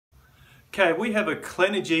Okay, we have a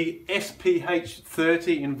Clenergy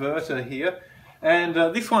SPH15 inverter here, and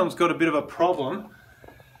this one's got a bit of a problem.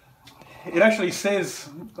 It actually says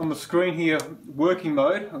on the screen here working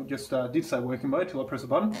mode. I just did say working mode till I press a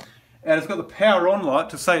button, and it's got the power on light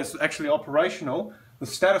to say it's actually operational. The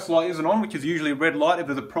status light isn't on, which is usually a red light if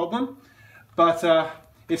there's a problem, but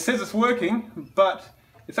it says it's working, but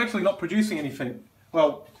it's actually not producing anything.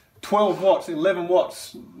 Well, 12 watts, 11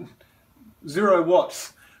 watts, 0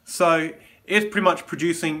 watts. So it's pretty much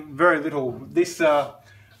producing very little. The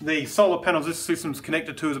solar panels this system's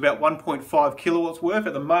connected to is about 1.5 kilowatts worth.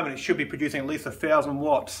 At the moment it should be producing at least 1,000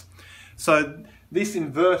 watts. So this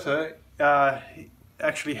inverter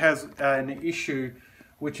actually has an issue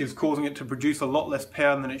which is causing it to produce a lot less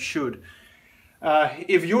power than it should.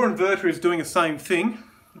 If your inverter is doing the same thing,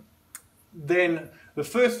 then the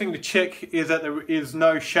first thing to check is that there is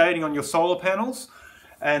no shading on your solar panels,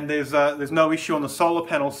 and there's no issue on the solar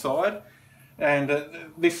panel side. And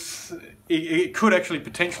it could actually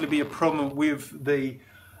potentially be a problem with the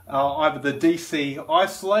either the DC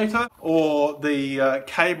Isolator or the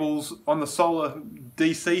cables on the solar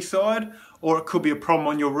DC side, or it could be a problem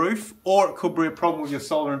on your roof, or it could be a problem with your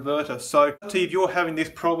solar inverter. So if you're having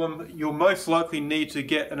this problem, you'll most likely need to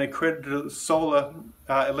get an accredited solar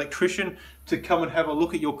electrician to come and have a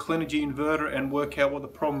look at your Clenergy inverter and work out what the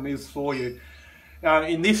problem is for you.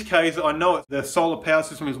 In this case, I know the solar power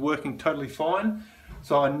system is working totally fine,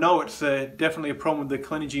 so I know it's definitely a problem with the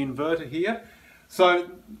Clenergy inverter here.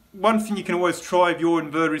 So one thing you can always try if your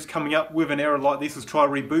inverter is coming up with an error like this is try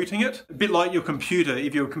rebooting it. A bit like your computer.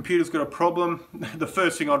 If your computer's got a problem, the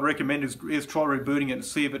first thing I'd recommend is try rebooting it and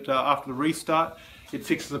see if it, after the restart, it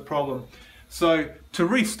fixes the problem. So to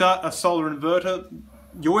restart a solar inverter,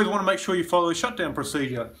 you always want to make sure you follow the shutdown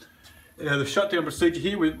procedure. The shutdown procedure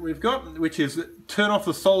here we've got, which is turn off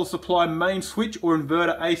the solar supply main switch or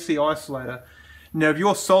inverter AC isolator. Now if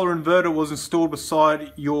your solar inverter was installed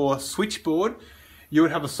beside your switchboard, you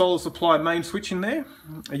would have a solar supply main switch in there.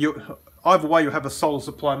 Either way, you have a solar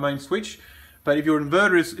supply main switch, but if your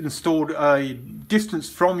inverter is installed a distance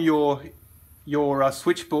from your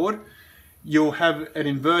switchboard, you'll have an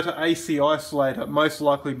inverter AC isolator most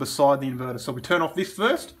likely beside the inverter. So we turn off this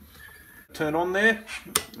first. Turn on there,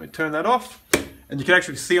 we turn that off, and you can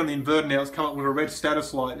actually see on the inverter now it's come up with a red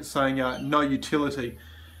status light. It's saying no utility.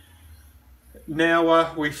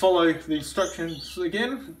 Now we follow the instructions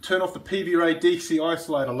again. Turn off the Pbr DC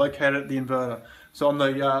Isolator located at the inverter. So on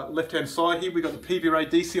the left hand side here we've got the Pbr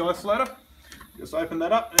DC Isolator. Just open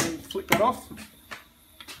that up and flick that off.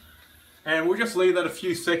 And we'll just leave that a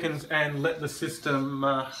few seconds and let the system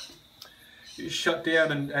shut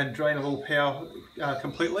down and drain a little power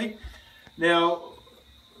completely. Now,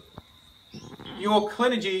 your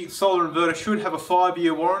Clenergy solar inverter should have a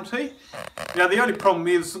 5-year warranty. Now, the only problem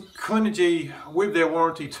is Clenergy, with their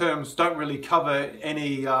warranty terms, don't really cover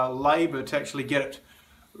any labour to actually get it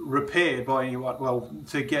repaired by anyone. Well,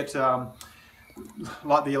 to get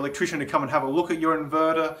like the electrician to come and have a look at your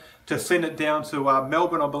inverter, to send it down to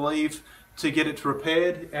Melbourne, I believe, to get it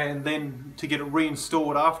repaired, and then to get it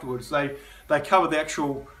reinstalled afterwards. They cover the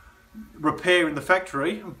actual repair in the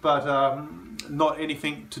factory, but not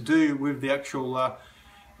anything to do with the actual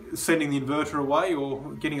sending the inverter away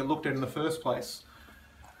or getting it looked at in the first place.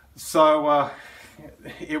 So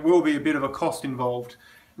it will be a bit of a cost involved.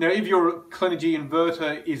 Now if your Clenergy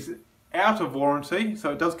inverter is out of warranty,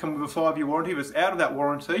 so it does come with a 5-year warranty, if it's out of that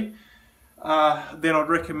warranty, then I'd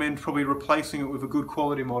recommend probably replacing it with a good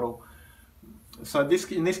quality model. So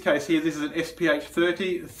in this case here, this is an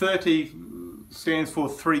SPH30. 30 stands for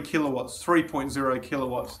 3 kilowatts, 3.0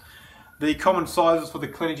 kilowatts. The common sizes for the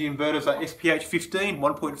Clenergy inverters are SPH15,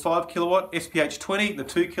 1.5 kilowatt, SPH20, the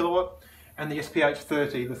 2 kilowatt, and the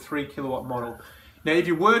SPH30, the 3 kilowatt model. Now if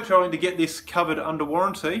you were trying to get this covered under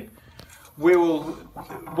warranty,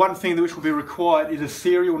 one thing which will be required is a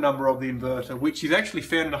serial number of the inverter, which is actually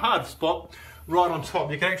found in a hard spot right on top.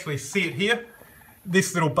 You can actually see it here.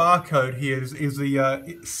 This little barcode here is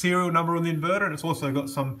the serial number on the inverter, and it's also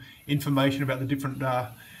got some information about the different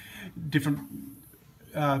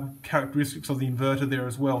characteristics of the inverter there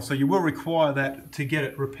as well. So you will require that to get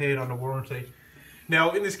it repaired under warranty.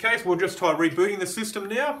 Now in this case we'll just try rebooting the system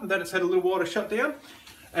now that it's had a little while to shut down.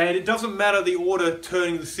 And it doesn't matter the order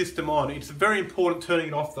turning the system on. It's very important turning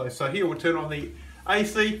it off though. So here we'll turn on the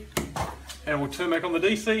AC and we'll turn back on the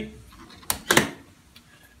DC.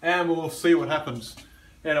 And we'll see what happens.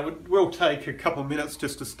 And it will take a couple of minutes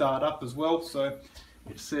just to start up as well. So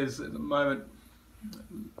it says at the moment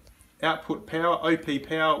output power, OP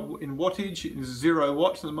power in wattage is 0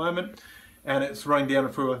 watts at the moment, and it's running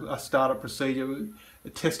down through a startup procedure,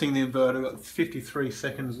 testing the inverter. Got 53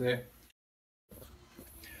 seconds there.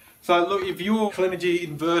 So look, if your Clenergy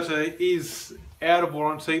inverter is out of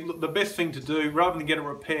warranty, look, the best thing to do, rather than get it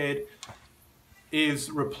repaired, is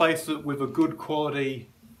replace it with a good quality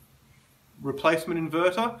replacement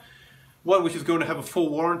inverter. One which is going to have a full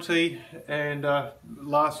warranty and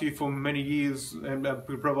last you for many years and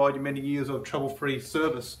provide you many years of trouble-free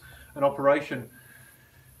service and operation.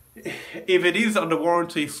 If it is under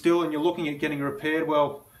warranty still and you're looking at getting repaired,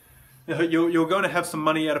 well, you're going to have some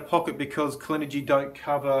money out of pocket because Clenergy don't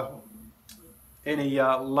cover any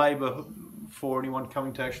labour for anyone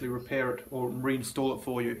coming to actually repair it or reinstall it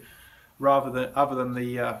for you, other than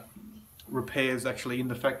the repairs actually in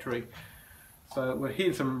the factory. So we're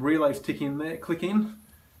hearing some relays tick in there, click in,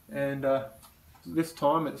 and this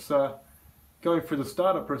time it's going through the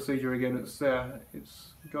startup procedure again. It's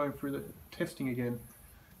going through the testing again.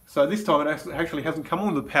 So this time it actually hasn't come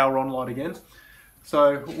on the power on light again.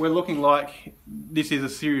 So we're looking like this is a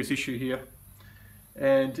serious issue here.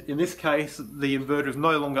 And in this case, the inverter is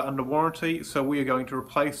no longer under warranty, so we are going to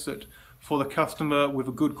replace it for the customer with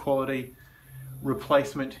a good quality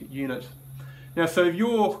replacement unit. Now, so if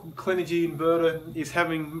your Clenergy inverter is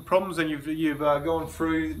having problems and you've gone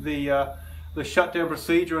through the shutdown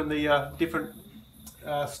procedure and the different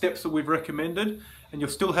steps that we've recommended, and you're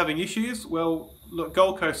still having issues, well, look,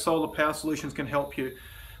 Gold Coast Solar Power Solutions can help you.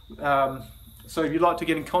 So if you'd like to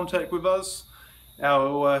get in contact with us,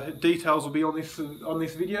 our details will be on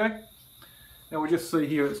this video. Now we'll just see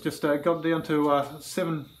here, it's just got down to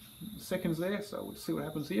 7 seconds there, so we'll see what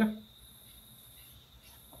happens here.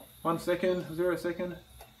 1 second, 0 second.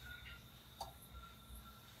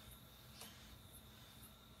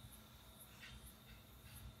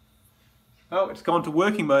 Oh, it's gone to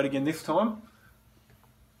working mode again this time.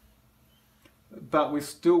 But we've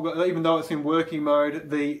still got, even though it's in working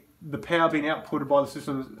mode, the power being outputted by the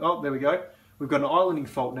system, oh, there we go. We've got an islanding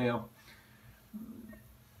fault now.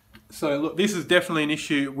 So look, this is definitely an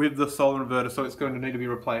issue with the solar inverter, so it's going to need to be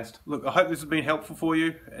replaced. Look, I hope this has been helpful for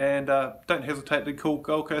you, and don't hesitate to call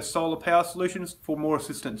Gold Coast Solar Power Solutions for more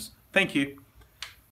assistance. Thank you.